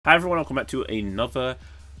Hi everyone, welcome back to another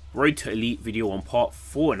Road to Elite video on part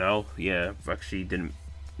 4 now. Yeah, I actually didn't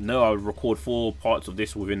know I would record 4 parts of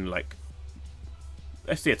this within like,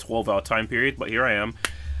 let's say a 12-hour time period, but here I am.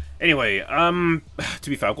 Anyway, to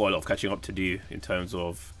be fair, I've got a lot of catching up to do in terms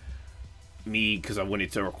of me, because I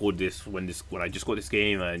wanted to record this when I just got this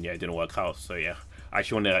game, and yeah, it didn't work out. So yeah, I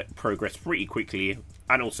actually want to progress pretty quickly,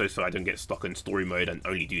 and also so I don't get stuck in story mode and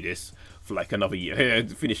only do this for like another year.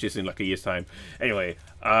 Finish this in like a year's time. Anyway,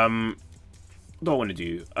 what do I want to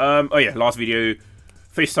do? Oh yeah, last video,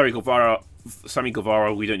 faced Sammy Guevara.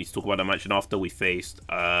 We don't need to talk about that match. And after we faced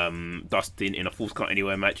Dustin in a Falls Count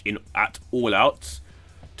Anywhere match at All Out,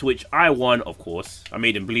 to which I won, of course. I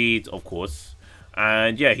made him bleed, of course.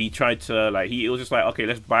 And yeah, he tried to, like, he was just like, okay,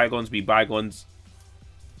 let's bygones be bygones.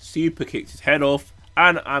 Super kicked his head off,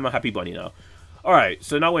 and I'm a happy bunny now. Alright,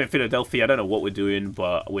 so now we're in Philadelphia. I don't know what we're doing,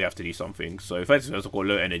 but we have to do something. So first of all, I've got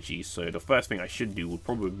low energy, so the first thing I should do would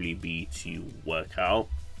probably be to work out.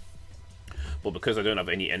 But because I don't have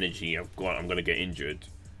any energy, I'm going to get injured.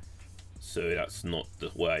 So that's not the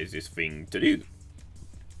wisest thing to do.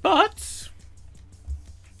 But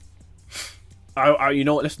you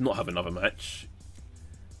know what? Let's not have another match.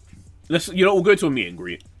 We'll go to a meet and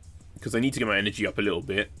greet, because I need to get my energy up a little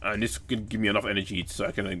bit, and this could give me enough energy so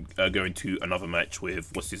I can go into another match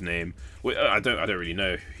with what's his name. Well, I don't really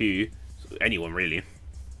know who, anyone really.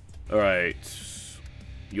 All right,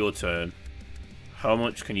 your turn. How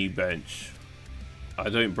much can you bench? I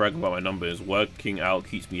don't brag about my numbers. Working out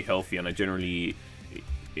keeps me healthy, and I generally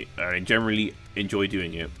enjoy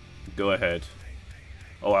doing it. Go ahead.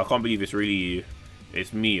 Oh, I can't believe it's really you.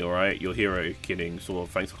 It's me, alright? Your hero. Kidding. So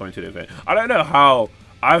thanks for coming to the event. I don't know how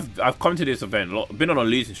I've come to this event, been on a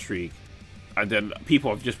losing streak, and then people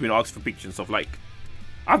have just been asking for pictures and stuff. Like,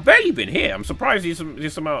 I've barely been here. I'm surprised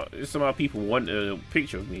this amount of people want a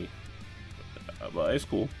picture of me. But it's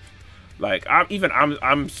cool. Like,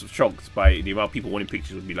 I'm shocked by the amount of people wanting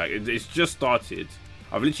pictures of me. Like, it's just started.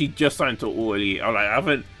 I've literally just signed to All Elite. I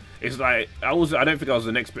haven't. It's like I don't think I was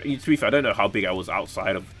the next. To be fair, I don't know how big I was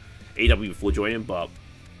outside of AW before joining, but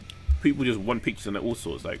people just want pictures and all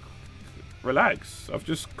sorts. Like, relax. I've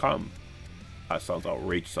just come. That sounds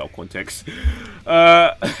outrageous out of context.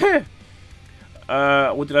 What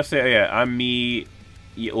did I say? Oh, yeah, I'm me.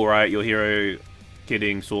 Yeah, all right, your hero.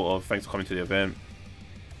 Kidding, sort of. Thanks for coming to the event.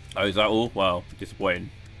 Oh, is that all? Wow,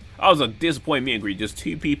 disappointing. That was a disappointing meet and greet. Just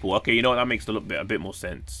 2 people. Okay, you know what? That makes a bit more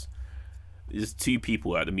sense. There's 2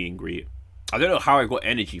 people at the meet and greet. I don't know how I got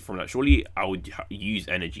energy from that. Surely I would use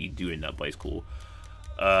energy doing that, but it's cool.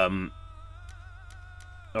 Alright.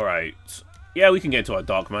 Yeah, we can get into our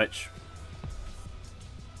dark match.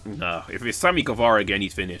 Nah, if it's Sammy Guevara again,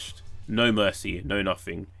 he's finished. No mercy, no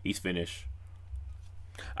nothing. He's finished.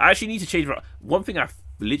 I actually need to change my... One thing I've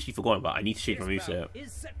literally forgotten about. I need to change my moveset.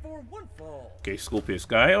 Okay, Scorpius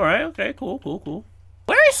guy. Alright, okay, cool.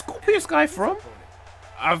 Where is Scorpius guy from?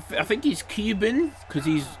 I think he's Cuban, because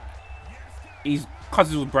he's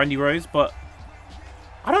cousins with Brandy Rose, but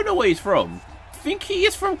I don't know where he's from. I think he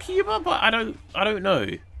is from Cuba, but I don't know.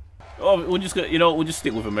 Oh, we'll just go, you know, we'll just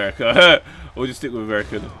stick with America. We'll just stick with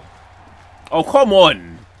America. Oh, come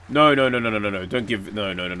on! No. Don't give.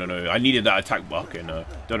 No. I needed that attack. Okay, no.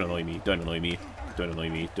 Don't annoy me. Don't annoy me. Don't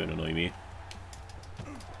annoy me. Don't annoy me.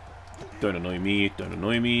 Don't annoy me. Don't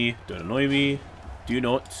annoy me. Don't annoy me. Do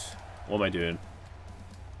not. What am I doing?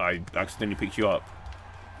 I accidentally picked you up.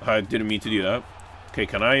 I didn't mean to do that. Okay,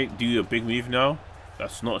 can I do a big move now?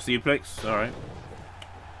 That's not a Suplex. Alright.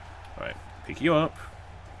 Alright, pick you up.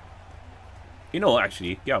 You know what,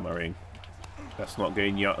 actually? Get out of my ring. That's not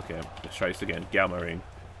getting you out. Okay, let's try this again. Get out of my ring.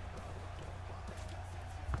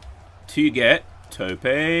 To get Tope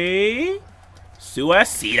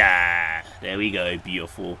Suicida. There we go.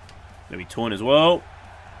 Beautiful. Let me torn as well.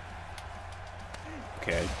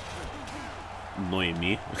 Okay. Annoying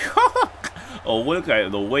me. Oh, look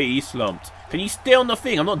at the way he slumped. Can you stay on the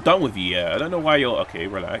thing? I'm not done with you yet. I don't know why you're... Okay,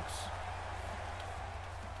 relax.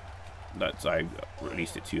 I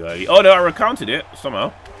released it too early. Oh, no, I recounted it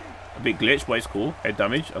somehow. A big glitch, but it's cool. Head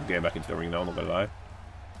damage. I'm getting back into the ring now, I'm not going to lie.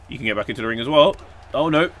 You can get back into the ring as well. Oh,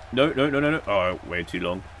 no. No. Oh, way too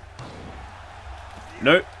long.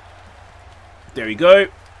 No. There we go.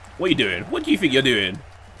 What are you doing? What do you think you're doing?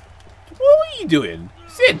 What are you doing?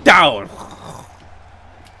 Sit down.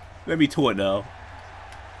 Let me taunt now.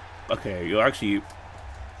 Okay, you're actually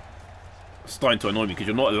starting to annoy me because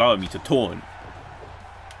you're not allowing me to taunt.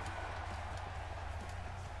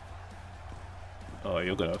 Oh,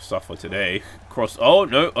 you're gonna suffer today. Cross. Oh,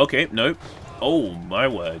 no. Okay, no. Oh, my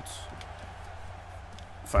words.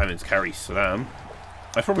 Fireman's carry slam.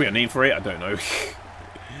 That's probably a name for it. I don't know.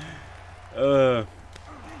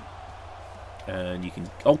 And you can...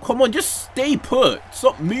 Oh, come on, just stay put.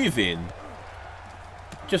 Stop moving.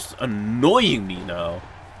 Just annoying me now.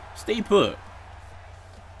 Stay put.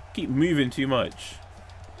 Keep moving too much.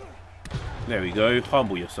 There we go.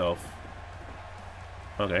 Humble yourself.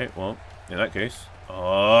 Okay, well, in that case.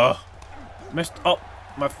 Oh, messed up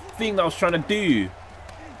my thing that I was trying to do.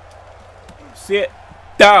 Sit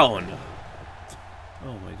down.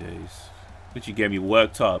 Oh my days. Literally get me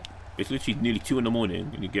worked up. It's literally nearly 2 in the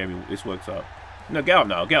morning and you get me this worked up. No, get up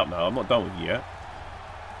now, get up now. I'm not done with you yet.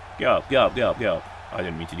 Get up, get up, get up, get up. I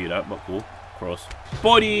didn't mean to do that, but cool. Cross.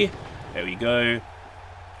 Body. There we go.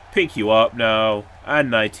 Pick you up now.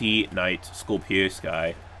 And nighty, night, Scorpio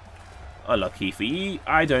sky. Unlucky for you.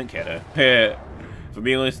 I don't care though. For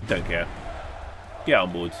being honest, don't care. Get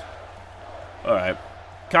on board. Alright.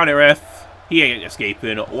 Counter ref. He ain't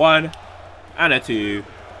escaping. 1 and a 2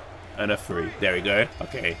 and a 3. There we go.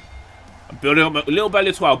 Okay. I'm building up little by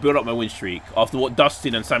little. I'll build up my win streak. After what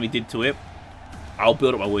Dustin and Sammy did to it, I'll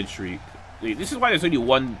build up my win streak. This is why there's only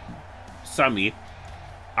one Sammy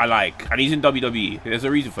I like, and he's in WWE. There's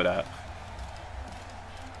a reason for that.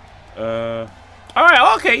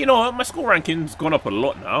 Alright, okay, you know what? My score ranking's gone up a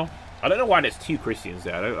lot now. I don't know why there's 2 Christians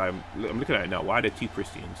there. I'm looking at it now. Why are there 2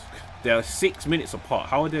 Christians? They're 6 minutes apart.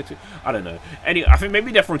 How are there 2? I don't know. Anyway, I think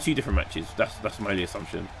maybe they're from 2 different matches. That's my only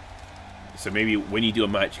assumption. So maybe when you do a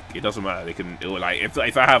match, it doesn't matter. They can, like,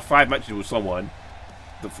 if I have 5 matches with someone,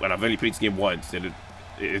 and I've only played this game once, then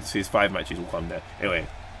it's his 5 matches will come there. Anyway,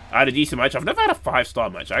 I had a decent match. I've never had a 5-star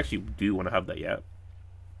match. I actually do want to have that yet,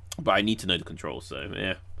 but I need to know the controls. So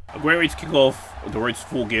yeah. A great way to kick off the road to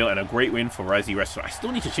full gear and a great win for Razzie Wrestler. I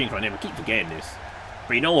still need to change my name. I keep forgetting this.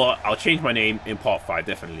 But you know what? I'll change my name in part 5,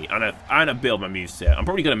 definitely. And a bit of my moveset. I'm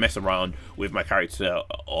probably going to mess around with my character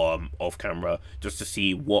off camera just to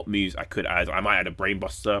see what moves I could add. I might add a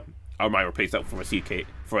Brainbuster. I might replace that for a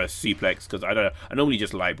suplex because I normally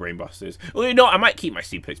just like Brainbusters. Well, you know, I might keep my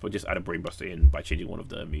suplex but just add a Brainbuster in by changing one of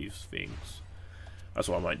the moves things. That's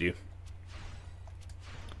what I might do.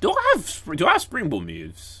 Do I have springboard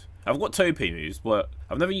moves? I've got Tope moves, but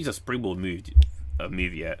I've never used a springboard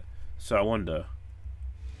move yet. So I wonder.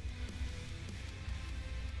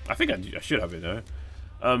 I think I should have it though.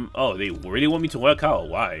 Oh, they really want me to work out?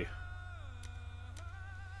 Why?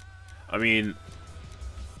 I mean,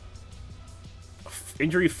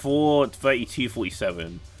 injury 4, 32,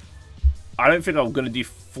 47. I don't think I'm gonna do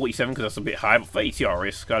 47 because that's a bit high, but 32 at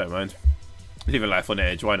risk. I don't mind. Living life on the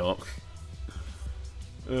edge. Why not?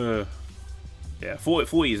 Yeah,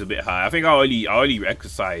 40 is a bit high. I think I'll only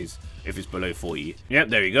exercise if it's below 40. Yep,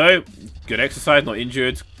 there we go. Good exercise, not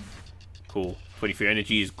injured. Cool. 23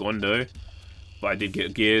 energy is gone though. But I did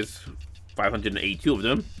get gears. 582 of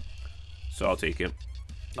them. So I'll take it.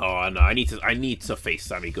 Oh no, I need to face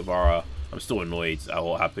Sammy Guevara. I'm still annoyed at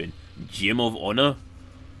what happened. Gym of Honor?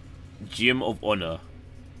 Gym of Honor.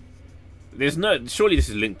 There's no... Surely this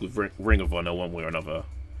is linked with Ring of Honor one way or another.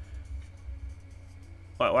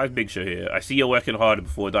 Why is Big Show here? I see you're working harder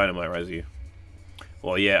before Dynamite, Razzie.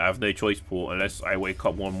 Well, yeah, I have no choice, Paul, unless I wake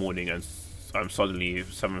up one morning and I'm suddenly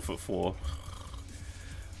 7'4".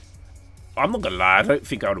 I'm not gonna lie, I don't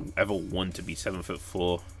think I would ever want to be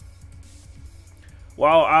 7'4".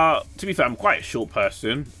 Well, to be fair, I'm quite a short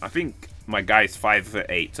person. I think my guy's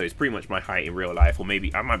 5'8", so it's pretty much my height in real life, or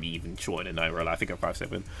maybe I might be even shorter than that in real life. I think I'm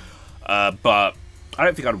 5'7". But I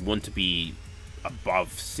don't think I'd want to be above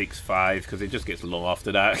 6'5" because it just gets long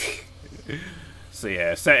after that. So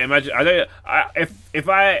yeah, imagine if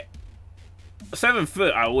I 7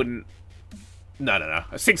 foot, I wouldn't. No.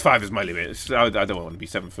 6'5" is my limit. I don't want to be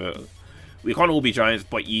 7 foot. We can't all be giants,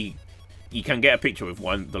 but you can get a picture with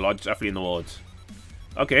one, the largest athlete in the world.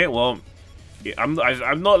 Okay, well, yeah, I'm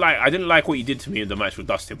not like, I didn't like what you did to me in the match with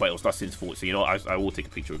Dustin, but it was Dustin's fault. So you know, I will take a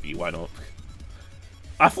picture of you. Why not?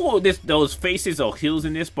 I thought there was faces or heels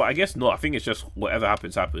in this, but I guess not. I think it's just whatever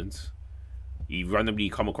happens, happens. You randomly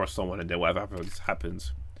come across someone and then whatever happens,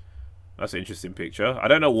 happens. That's an interesting picture. I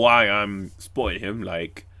don't know why I'm spotting him.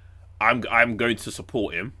 Like, I'm going to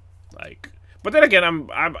support him. Like, but then again,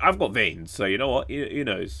 I've got veins, so you know what? Who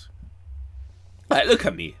knows? Like, look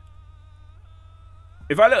at me.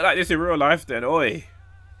 If I look like this in real life, then oi,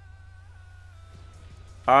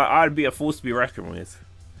 I'd be a force to be reckoned with.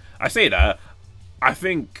 I say that. I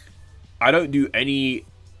think I don't do any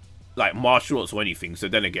like martial arts or anything, so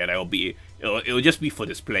then again it'll just be for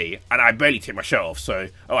display, and I barely take my shirt off, so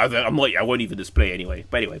I won't even display anyway.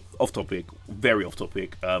 But anyway, off topic, very off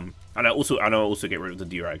topic. And I'll also get rid of the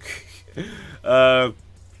D-rag.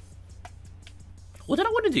 What did I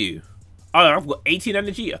want to do? Oh, I've got 18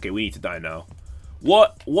 energy. Okay, we need to die now.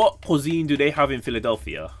 What cuisine do they have in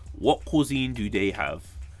Philadelphia? What cuisine do they have?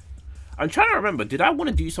 I'm trying to remember, did I want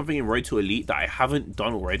to do something in Road to Elite that I haven't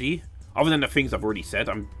done already? Other than the things I've already said.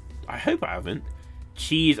 I hope I haven't.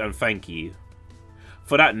 Cheese and thank you.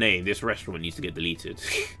 For that name, this restaurant needs to get deleted.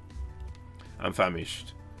 I'm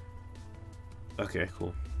famished. Okay,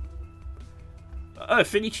 cool. Oh,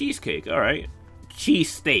 Philly cheesecake. Alright.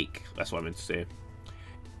 Cheese steak. That's what I meant to say.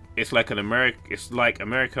 It's like it's like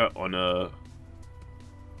America on a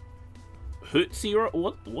Hootsie or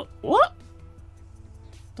what?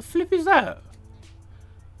 The flip is that?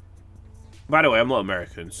 By the way, I'm not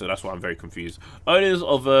American, so that's why I'm very confused. Owners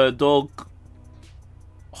of a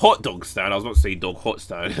hot dog stand. I was about to say dog hot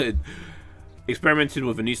stand. Experimented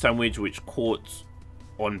with a new sandwich which caught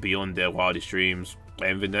on beyond their wildest dreams.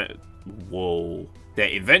 Whoa. Their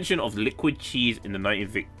invention of liquid cheese in the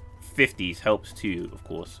 1950s helps too, of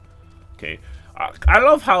course. Okay. I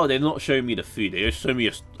love how they're not showing me the food. They just show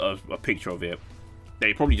me a picture of it.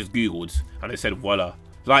 They probably just Googled and they said voila.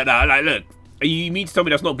 Like that. Like, look. You mean to tell me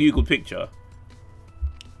that's not a Googled picture?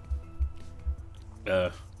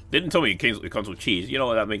 Didn't tell me it comes with cheese. You know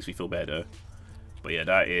what? That makes me feel better. But yeah,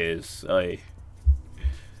 that is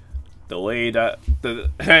the way that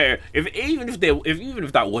even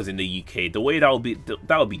if that was in the UK, the way that would be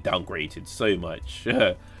downgraded so much.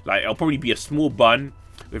 Like it'll probably be a small bun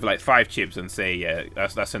with like 5 chips and say, yeah,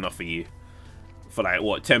 that's enough for you. For like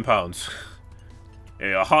what, £10?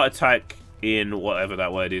 Yeah, a heart attack in whatever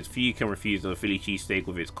that word is. Few can refuse a Philly cheesesteak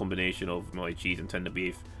with its combination of melted cheese and tender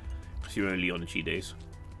beef. Only on the cheat days.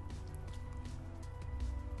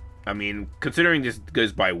 I mean, considering this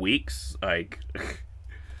goes by weeks, like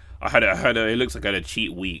it looks like I had a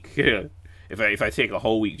cheat week. if I take a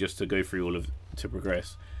whole week just to go through all of to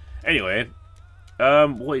progress. Anyway,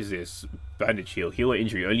 what is this? Bandage heal. Heal or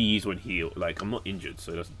injury only used when healed. Like, I'm not injured,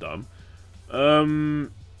 so that's dumb.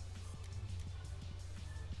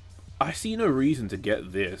 I see no reason to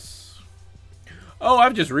get this. Oh,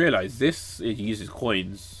 I've just realized this it uses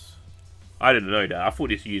coins. I didn't know that. I thought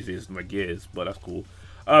this uses my gears, but that's cool.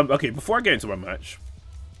 Okay, before I get into my match,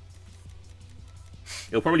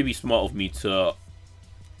 it'll probably be smart of me to...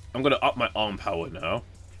 I'm going to up my arm power now.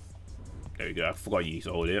 There we go. I forgot you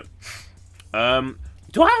to hold it.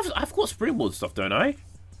 Do I have... I've got springboard stuff, don't I?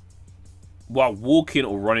 While walking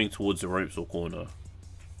or running towards the ropes or corner.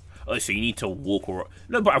 Oh, so you need to walk or...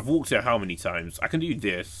 No, but I've walked it how many times? I can do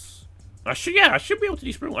this. I should be able to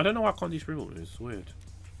do springboard. I don't know why I can't do springboard. It's weird.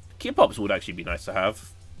 Keep ups would actually be nice to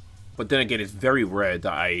have. But then again, it's very rare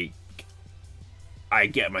that I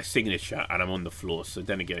get my signature and I'm on the floor. So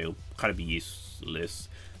then again, it'll kind of be useless.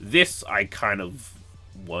 This I kind of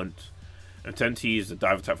want. Attempt to use the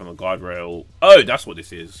dive attack from the guardrail. Oh, that's what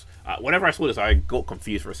this is. Whenever I saw this, I got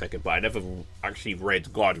confused for a second, but I never actually read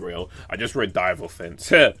guardrail. I just read dive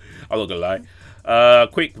offense. I'm not gonna lie.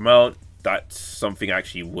 Quick mount. That's something I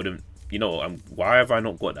actually wouldn't. You know, why have I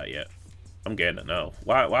not got that yet? I'm getting it now.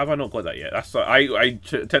 Why have I not got that yet? That's I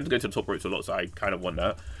tend to go to the top ropes a lot, so I kind of want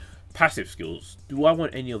that. Passive skills. Do I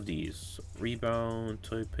want any of these? Rebound,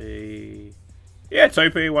 tope. Yeah,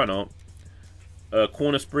 tope. Why not?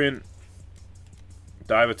 Corner sprint,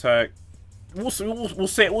 dive attack. We'll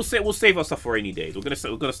save our stuff for rainy days.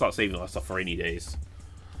 We're gonna start saving our stuff for rainy days.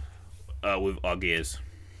 With our gears.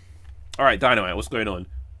 All right, Dynamite. What's going on?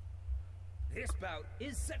 This bout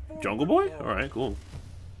is set for Jungle Boy. All right, cool.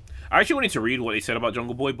 I actually wanted to read what they said about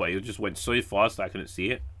Jungle Boy, but it just went so fast that I couldn't see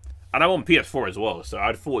it. And I'm on PS4 as well, so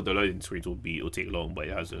I thought the loading screens it'll take long, but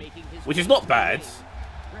it hasn't. Which is not bad.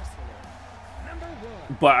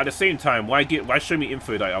 But at the same time, why show me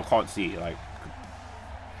info that I can't see? Like,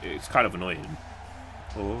 it's kind of annoying.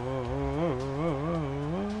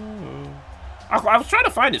 I was trying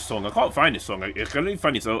to find this song. I can't find this song. I can only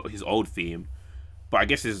find his old theme. But I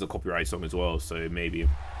guess this is a copyright song as well, so maybe.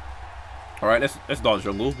 Alright, let's dance,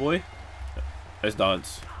 Jungle Boy. Let's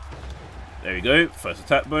dance. There we go. First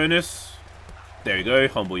attack bonus. There we go.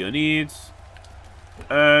 Humble your needs.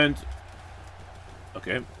 And...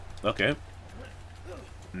 Okay. Okay.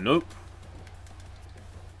 Nope.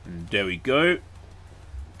 There we go.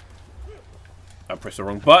 I pressed the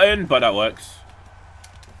wrong button, but that works.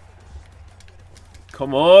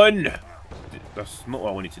 Come on! That's not what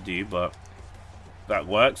I wanted to do, but... that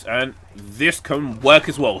works, and this can work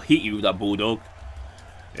as well. Hit you with that bulldog.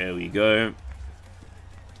 There we go.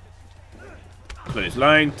 Close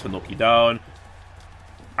line to knock you down.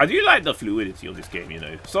 I do like the fluidity of this game, you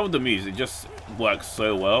know. Some of the moves, it just works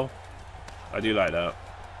so well. I do like that.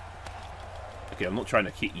 Okay, I'm not trying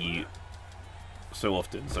to hit you so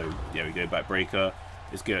often, so there we go, backbreaker.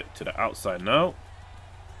 Let's get to the outside now.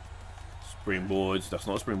 Springboards, that's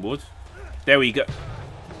not a springboard. There we go.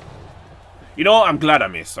 You know what? I'm glad I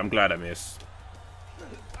missed. I'm glad I missed.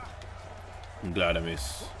 I'm glad I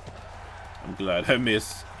missed. I'm glad I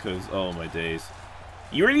missed, because, oh my days.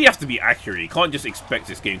 You really have to be accurate. You can't just expect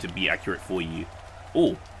this game to be accurate for you.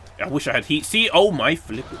 Oh, I wish I had heat. See, oh my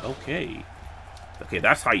flip. Okay. Okay,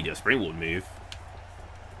 that's how you do a springboard move.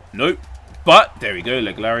 Nope. But, there we go,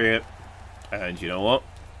 leg lariat. And you know what?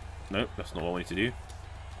 Nope, that's not what I wanted to do.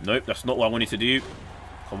 Nope, that's not what I wanted to do.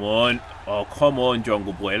 Come on. Oh, come on,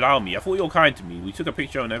 Jungle Boy. Allow me. I thought you were kind to me. We took a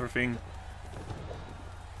picture and everything.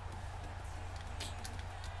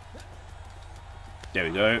 There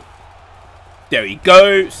we go. There we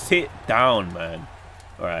go. Sit down, man.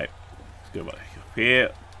 Alright. Let's go back up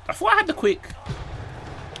here. I thought I had the quick.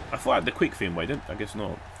 I thought I had the quick thing, but I didn't. I guess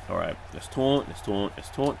not. Alright. Let's taunt. Let's taunt. Let's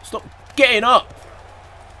taunt. Stop getting up.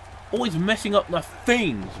 Always messing up my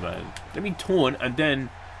things, man. Let me taunt and then...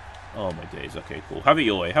 Oh, my days. Okay, cool. Have it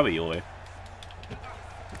your way. Have it your way.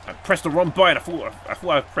 I pressed the wrong button. I thought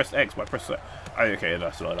I pressed X, but I pressed... Okay,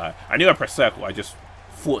 that's not a lie. I knew I pressed circle. I just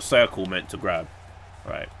thought circle meant to grab.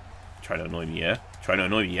 Right. Trying to annoy me, yeah? Trying to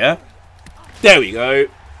annoy me, yeah? There we go.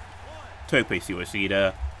 Tope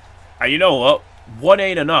Suicida. And you know what? One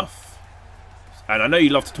ain't enough. And I know you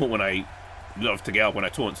love to taunt when I... love to get up when I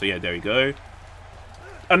taunt, so yeah, there we go.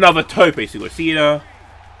 Another Tope Suicida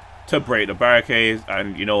to break the barricades.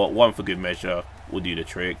 And you know what? One for good measure will do the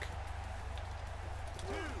trick.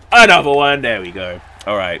 Another one. There we go.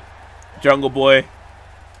 Alright. Jungle Boy.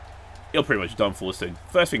 You're pretty much done for. So,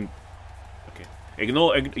 first thing...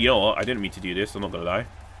 Ignore, you know what, I didn't mean to do this, I'm not gonna lie.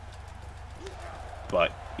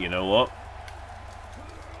 But, you know what?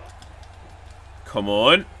 Come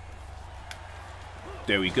on.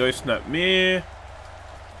 There we go, snap me.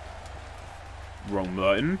 Wrong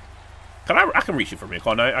button. I can reach it from here,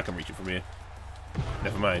 can't I? I can reach it from here.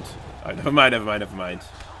 Never mind. Never mind.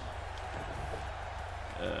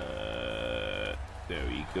 There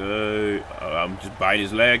we go. I'm just biting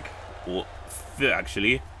his leg. Or foot,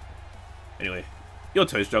 actually. Anyway. Your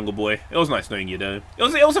toast, Jungle Boy. It was nice knowing you, though.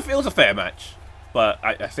 It was a fair match. But,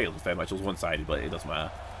 I say it was a fair match. It was one-sided, but it doesn't matter.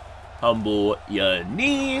 Humble your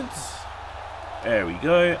needs. There we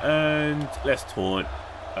go. And let's taunt.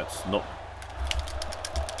 That's not...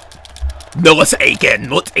 Not again.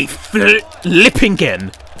 Not a flipping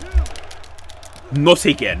again. Not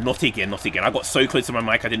again. I got so close to my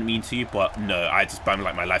mic, I didn't mean to. But, no. I just spammed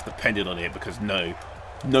like my life depended on it. Because, no.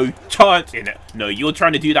 No chance in it. No, you're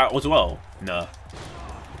trying to do that as well. No.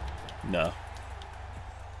 No.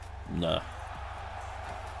 No.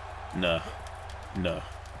 No. No.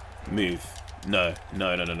 Move. No.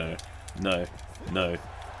 No, no, no, no. No. No.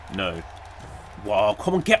 No. Wow,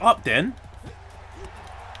 come on, get up then.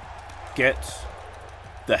 Get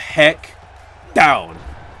the heck down.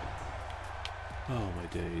 Oh my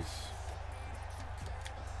days.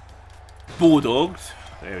 Bulldogs.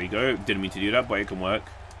 There we go. Didn't mean to do that, but it can work.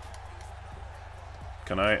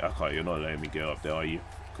 Can I? I can't. You're not letting me go up there, are you?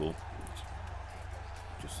 Cool.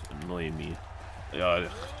 Just annoying me. Yeah,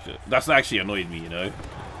 that's actually annoyed me, you know.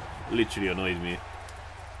 Literally annoyed me.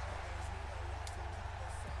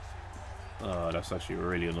 Oh, that's actually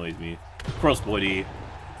really annoyed me. Crossbody.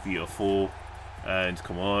 Beautiful. And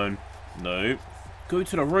come on. No. Go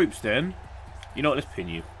to the ropes then. You know what? Let's pin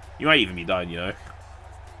you. You might even be done, you know.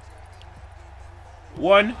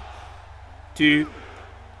 1, 2,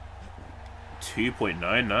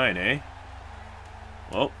 2.99, eh?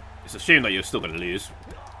 Well, it's a shame that you're still going to lose.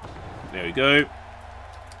 There we go.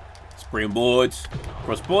 Springboards.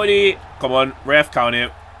 Crossbody. Come on, ref, count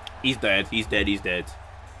it. He's dead. He's dead. He's dead.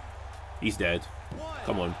 He's dead.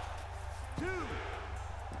 Come on. It's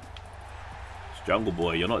Jungle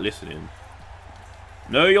Boy. You're not listening.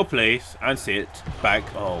 Know your place and sit back.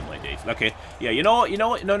 Oh my days. Okay. Yeah, you know what? You know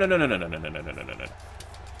what? No.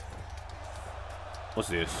 What's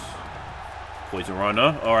this? Poison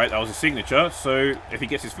Runner. Alright, that was a signature. So, if he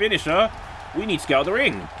gets his finisher, we need to get out of the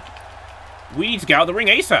ring. We need to get out of the ring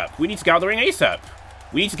ASAP. We need to get out of the ring ASAP.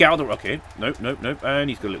 We need to get out of the... Okay. Nope. And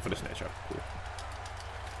he's going to look for the snatcher. Cool.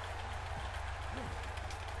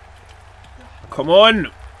 Come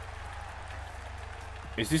on.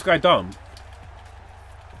 Is this guy dumb?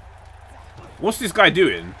 What's this guy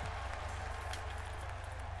doing?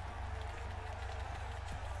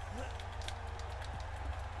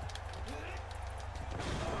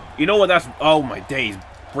 You know what that's... Oh my days.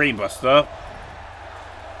 Brainbuster.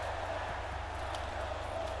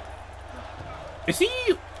 Is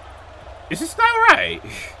he... Is this guy alright?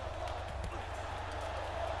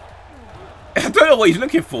 I don't know what he's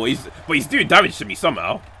looking for. But he's doing damage to me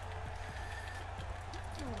somehow.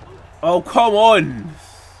 Oh, come on.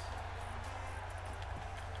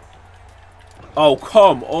 Oh,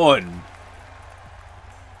 come on.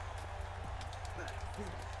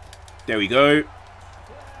 There we go.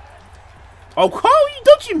 Oh, how are you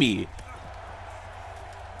dodging me?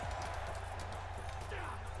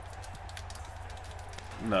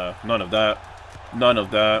 No, none of that. None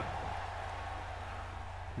of that.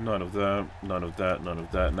 None of that. None of that. None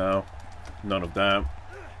of that now. None of that.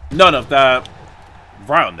 None of that.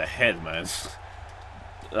 Right on the head, man.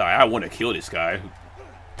 I want to kill this guy.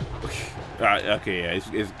 Okay, yeah,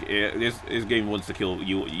 this game wants to kill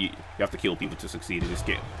you. You have to kill people to succeed in this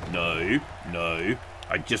game. No, no.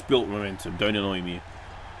 I just built momentum. Don't annoy me.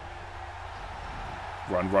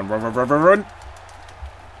 Run, run, run, run, run, run, run.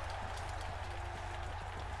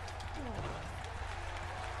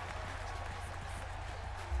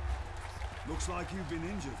 Looks like you've been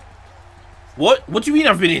injured. What? What do you mean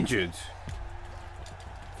I've been injured?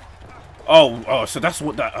 Oh, so that's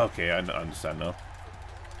what that. Okay, I understand now.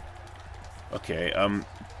 Okay,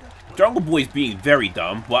 Jungle Boy's being very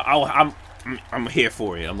dumb, but I'm here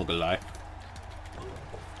for it. I'm not gonna lie.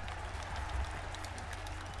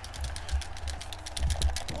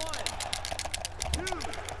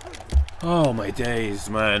 Oh my days,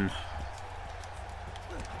 man!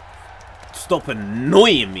 Stop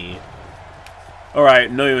annoying me. All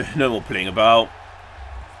right, no more playing about.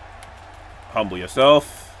 Humble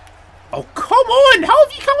yourself. Oh come on! How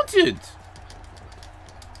have you countered?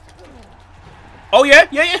 Oh yeah,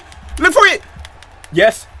 yeah, yeah. Look for it.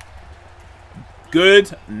 Yes.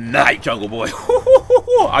 Good night, Jungle Boy.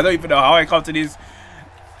 I don't even know how I countered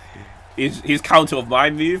his counter of my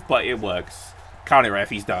move, but it works. Counter ref,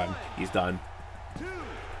 he's done. He's done.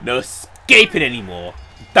 No escaping anymore.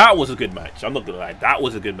 That was a good match. I'm not gonna lie. That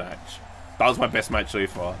was a good match. That was my best match so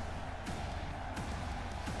far.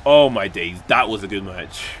 Oh my days, that was a good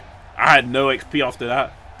match. I had no XP after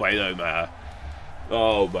that, but it don't matter.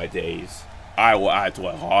 Oh my days. I had to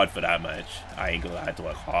work hard for that match. I ain't gonna lie, I had to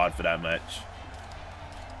work hard for that match.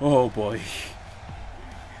 Oh boy.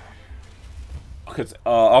 Because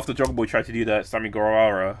after Jungle Boy tried to do that Sammy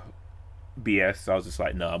Guevara BS, I was just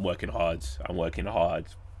like, no, I'm working hard. I'm working hard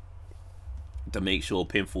to make sure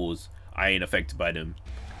pinfalls, I ain't affected by them.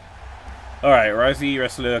 Alright, Rising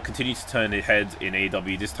Wrestler continues to turn his head in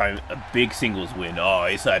AEW. This time, a big singles win. Oh,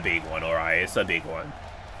 it's a big one, alright. It's a big one.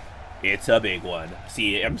 It's a big one.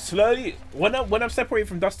 See, I'm slowly... When I'm separated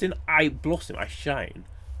from Dustin, I blossom. I shine.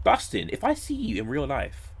 Dustin, if I see you in real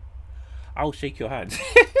life, I'll shake your hand.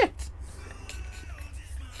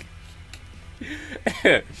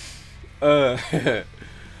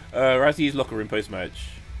 Razzy's locker room post-match.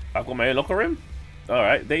 I've got my own locker room?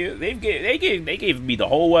 Alright, they gave me the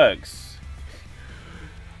whole works.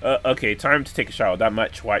 Okay, time to take a shower. That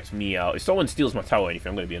match wipes me out. If someone steals my towel or anything,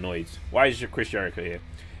 I'm going to be annoyed. Why is your Chris Jericho here?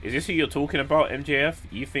 Is this who you're talking about, MJF?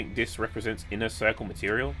 You think this represents inner circle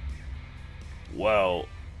material? Well,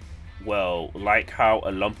 like how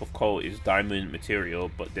a lump of coal is diamond material,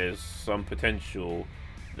 but there's some potential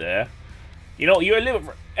there. You know, you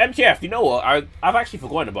eliminate MJF. You know what? I've actually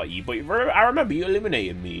forgotten about you, but I remember you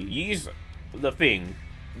eliminated me. You used the thing,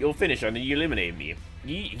 your finisher, and then you eliminated me.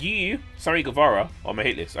 You, Sammy Guevara, on my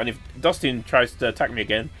hate list. And if Dustin tries to attack me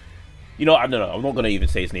again, you know, I don't know. I'm not gonna even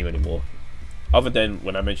say his name anymore, other than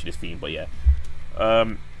when I mention his theme. But yeah,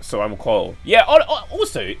 so I'm Cole. Yeah.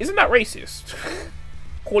 Also, isn't that racist?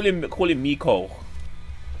 calling me Cole.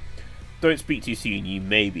 Don't speak too soon. You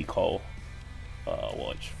may be Cole.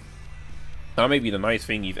 Watch. That may be the nice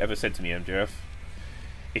thing you've ever said to me, MJF.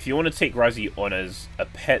 If you want to take Razzie on as a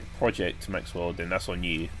pet project, Maxwell, then that's on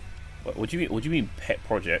you. What do you mean? What do you mean pet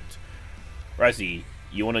project? Razzie,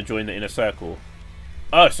 you want to join the inner circle?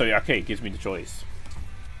 Oh, so okay, it gives me the choice.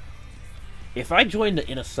 If I join the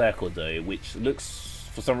inner circle though, which looks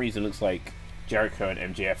for some reason looks like Jericho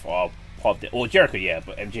and MJF are part of it, or Jericho, yeah,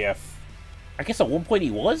 but MJF, I guess at one point he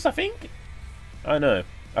was. I think. I don't know.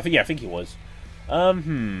 I think he was.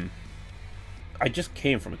 I just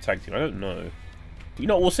came from a tag team. I don't know. You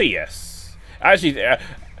know, we'll say yes. Actually,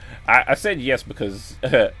 I said yes because,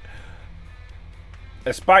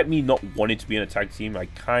 despite me not wanting to be in a tag team, I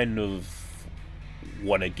kind of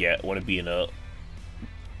want to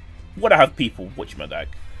have people watch my back.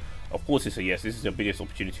 Of course, it's a yes. This is the biggest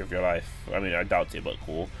opportunity of your life. I mean, I doubt it, but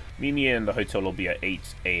cool. Meet me in the hotel lobby at 8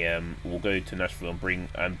 AM. We'll go to Nashville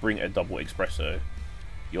and bring a double espresso.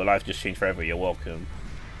 Your life just changed forever. You're welcome,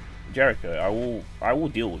 Jericho. I will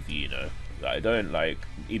deal with you. You know. I don't like.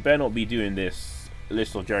 You better not be doing this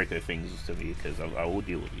list of Jericho things to me, because I will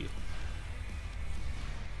deal with you.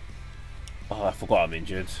 Oh, I forgot I'm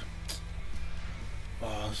injured.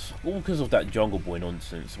 Oh, all because of that Jungle Boy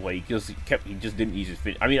nonsense where he just didn't use his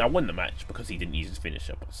finish. I mean, I won the match because he didn't use his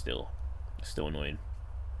finisher, but still, it's still annoying.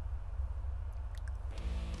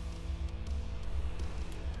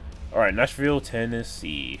 All Alright, Nashville,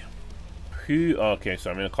 Tennessee. Who? Oh, okay, so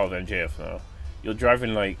I'm in a car with MJF now. You're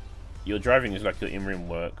driving like... Your driving is like your in-ring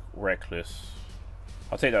work. Reckless.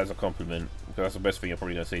 I'll take that as a compliment, because that's the best thing you're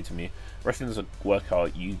probably going to say to me. Wrestling is a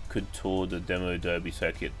workout. You could tour the demo derby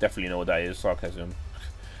circuit. Definitely know what that is. Sarcasm.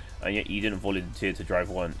 And yet you didn't volunteer to drive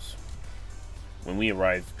once. When we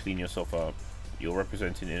arrive, clean yourself up. You're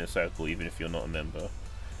representing Inner Circle even if you're not a member.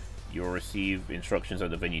 You'll receive instructions at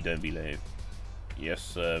the venue. Don't be late. Yes,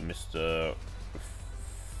 sir, Mr.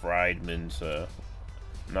 Friedman, sir.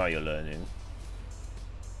 Now you're learning.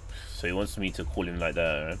 So he wants me to call him like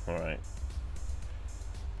that, right? Alright.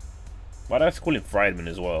 Why do I have to call him Friedman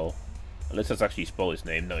as well? Unless that's actually spelled his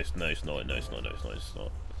name. No, it's not.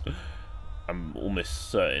 I'm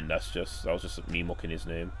almost certain that was just me mocking his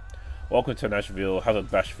name. Welcome to Nashville. Have a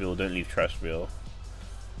Bashville. Don't leave Trashville.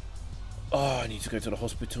 Oh, I need to go to the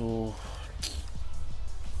hospital.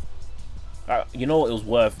 You know what, it was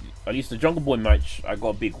worth. At least the Jungle Boy match, I got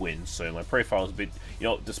a big win, so my profile was a bit. You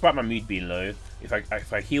know, despite my mood being low, if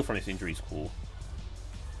I heal from this injury, it's cool.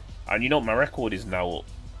 And you know, my record is now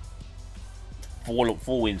four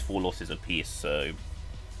wins, 4 losses apiece. So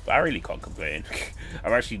I really can't complain.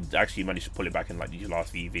 I've actually managed to pull it back in like these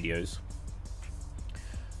last few videos.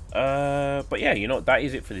 But yeah, you know, that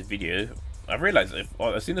is it for this video. I realized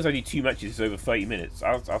as soon as I do 2 matches, it's over 30 minutes.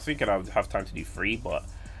 I was thinking I would have time to do 3, but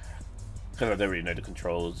because I don't really know the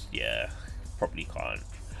controls, yeah, probably can't.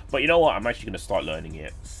 But you know what? I'm actually going to start learning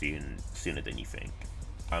it sooner than you think.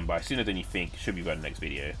 And by sooner than you think, should be by the next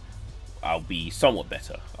video. I'll be somewhat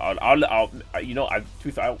better. I'll you know,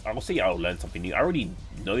 I'll say I'll learn something new. I already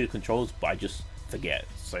know the controls, but I just forget.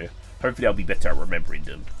 So hopefully I'll be better at remembering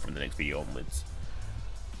them from the next video onwards.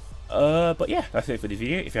 But yeah, that's it for this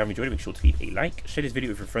video. If you have enjoyed it, make sure to leave a like, share this video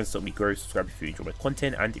with your friends to help me grow, subscribe if you enjoy my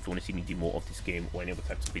content, and if you want to see me do more of this game or any other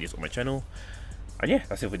types of videos on my channel. And yeah,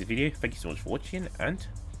 that's it for this video. Thank you so much for watching, and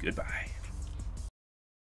goodbye.